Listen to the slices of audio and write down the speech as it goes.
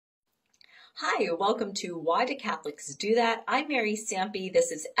Hi, welcome to Why Do Catholics Do That? I'm Mary Stampy.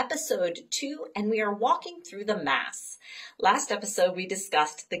 This is episode 2, and we are walking through the Mass. Last episode, we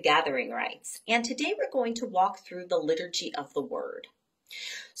discussed the gathering rites, and today we're going to walk through the Liturgy of the Word.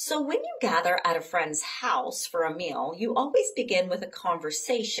 So when you gather at a friend's house for a meal, you always begin with a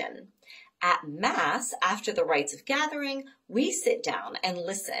conversation. At Mass, after the rites of gathering, we sit down and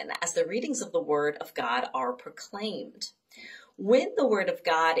listen as the readings of the Word of God are proclaimed. When the Word of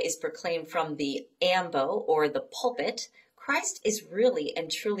God is proclaimed from the ambo or the pulpit, Christ is really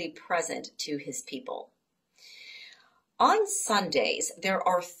and truly present to his people. On Sundays, there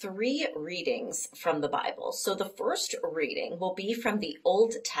are 3 readings from the Bible. So the first reading will be from the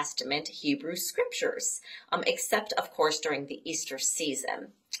Old Testament Hebrew Scriptures, except, of course, during the Easter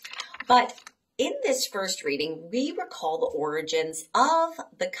season. But in this first reading, we recall the origins of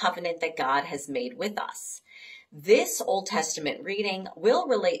the covenant that God has made with us. This Old Testament reading will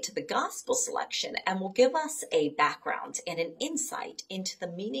relate to the gospel selection and will give us a background and an insight into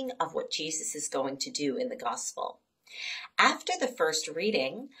the meaning of what Jesus is going to do in the gospel. After the first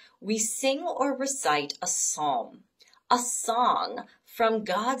reading, we sing or recite a psalm, a song from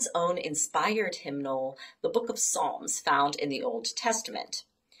God's own inspired hymnal, the book of Psalms found in the Old Testament.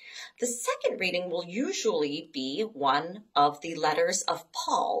 The second reading will usually be one of the letters of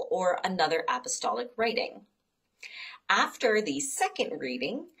Paul or another apostolic writing. After the second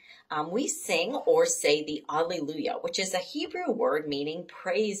reading, we sing or say the Alleluia, which is a Hebrew word meaning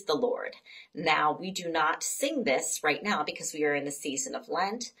praise the Lord. Now, we do not sing this right now because we are in the season of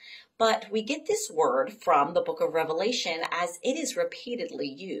Lent, but we get this word from the book of Revelation as it is repeatedly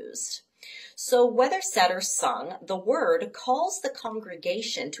used. So whether said or sung, the word calls the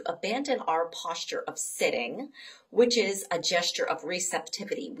congregation to abandon our posture of sitting, which is a gesture of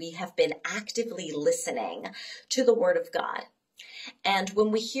receptivity. We have been actively listening to the word of God. And when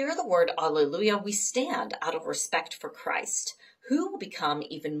we hear the word Alleluia, we stand out of respect for Christ, who will become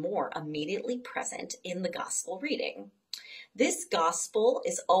even more immediately present in the gospel reading. This gospel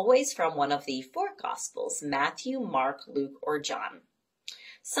is always from one of the 4 gospels, Matthew, Mark, Luke, or John.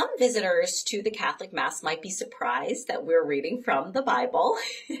 Some visitors to the Catholic Mass might be surprised that we're reading from the Bible.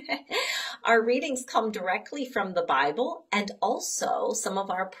 Our readings come directly from the Bible, and also some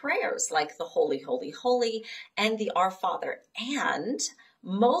of our prayers like the Holy, Holy, Holy and the Our Father. And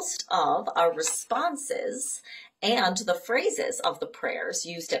most of our responses and the phrases of the prayers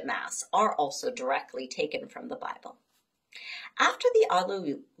used at Mass are also directly taken from the Bible. After the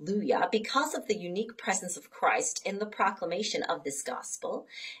Alleluia, because of the unique presence of Christ in the proclamation of this gospel,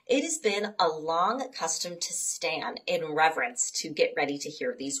 it has been a long custom to stand in reverence to get ready to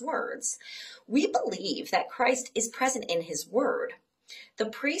hear these words. We believe that Christ is present in his word. The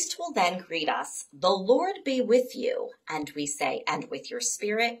priest will then greet us, "The Lord be with you," and we say, "and with your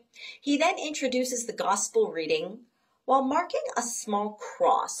spirit." He then introduces the gospel reading while marking a small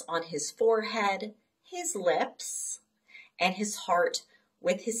cross on his forehead, his lips, and his heart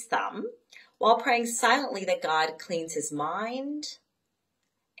with his thumb, while praying silently that God cleans his mind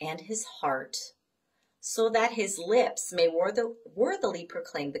and his heart so that his lips may worthily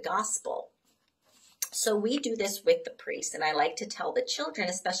proclaim the gospel. So we do this with the priest, and I like to tell the children,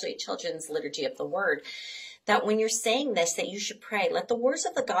 especially at Children's Liturgy of the Word, that when you're saying this, that you should pray, "Let the words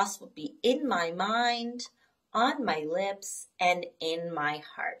of the gospel be in my mind, on my lips, and in my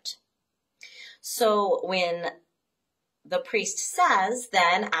heart." So when the priest says,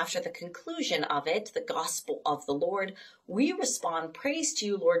 then after the conclusion of it, the gospel of the Lord, we respond, "Praise to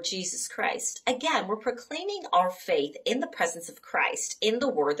you, Lord Jesus Christ." Again, we're proclaiming our faith in the presence of Christ, in the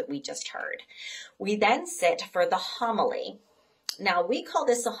word that we just heard. We then sit for the homily. Now, we call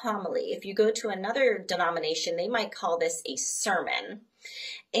this a homily. If you go to another denomination, they might call this a sermon.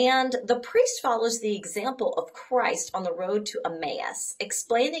 And the priest follows the example of Christ on the road to Emmaus,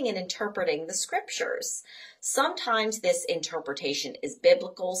 explaining and interpreting the scriptures. Sometimes this interpretation is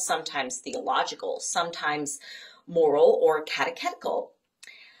biblical, sometimes theological, sometimes moral or catechetical.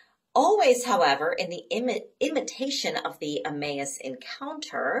 Always, however, in the imitation of the Emmaus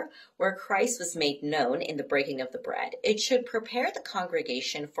encounter, where Christ was made known in the breaking of the bread, it should prepare the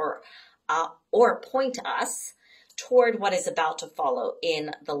congregation for or point us toward what is about to follow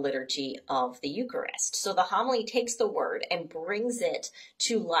in the liturgy of the Eucharist. So the homily takes the word and brings it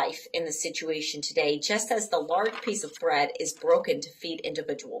to life in the situation today, just as the large piece of bread is broken to feed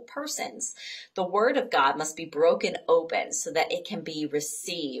individual persons. The word of God must be broken open so that it can be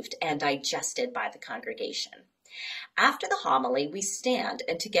received and digested by the congregation. After the homily, we stand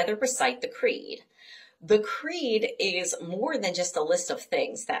and together recite the creed. The creed is more than just a list of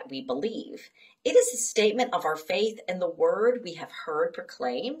things that we believe. It is a statement of our faith in the word we have heard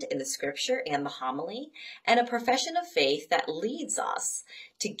proclaimed in the scripture and the homily, and a profession of faith that leads us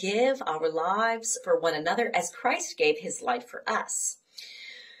to give our lives for one another as Christ gave his life for us.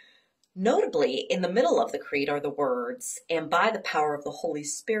 Notably, in the middle of the creed are the words, "And by the power of the Holy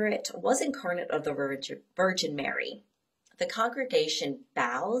Spirit was incarnate of the Virgin Mary." The congregation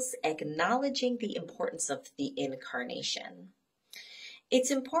bows, acknowledging the importance of the incarnation.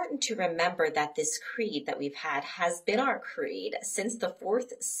 It's important to remember that this creed that we've had has been our creed since the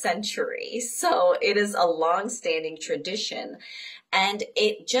 4th century. So it is a long-standing tradition, and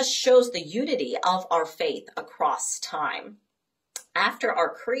it just shows the unity of our faith across time. After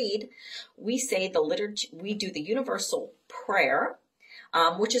our creed, we say the liturgy, we do the universal prayer,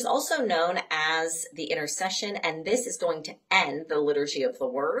 which is also known as the intercession, and this is going to end the liturgy of the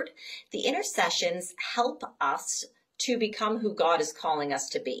word. The intercessions help us to become who God is calling us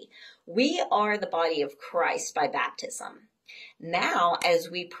to be. We are the body of Christ by baptism. Now,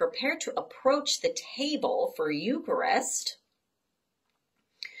 as we prepare to approach the table for Eucharist,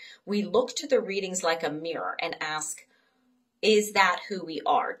 we look to the readings like a mirror and ask, is that who we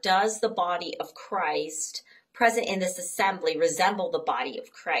are? Does the body of Christ present in this assembly resemble the body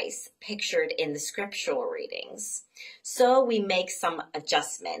of Christ pictured in the scriptural readings? So we make some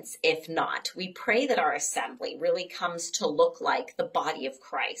adjustments. If not, we pray that our assembly really comes to look like the body of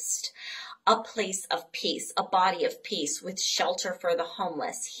Christ, a place of peace, a body of peace with shelter for the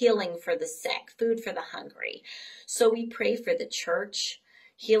homeless, healing for the sick, food for the hungry. So we pray for the church,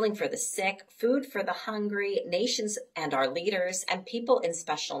 healing for the sick, food for the hungry, nations and our leaders, and people in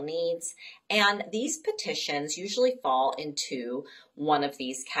special needs. And these petitions usually fall into one of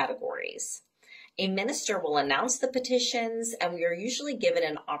these categories. A minister will announce the petitions, and we are usually given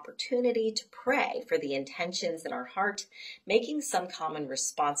an opportunity to pray for the intentions in our heart, making some common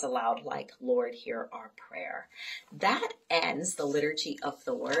response aloud like, "Lord, hear our prayer." That ends the liturgy of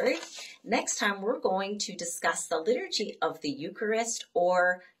the word. Next time, we're going to discuss the liturgy of the Eucharist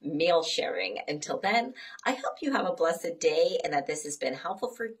or meal sharing. Until then, I hope you have a blessed day and that this has been helpful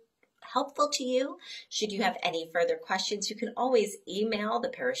to you. Should you have any further questions, you can always email the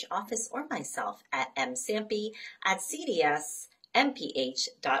parish office or myself at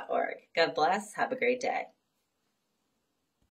msampi@cdsmph.org. God bless. Have a great day.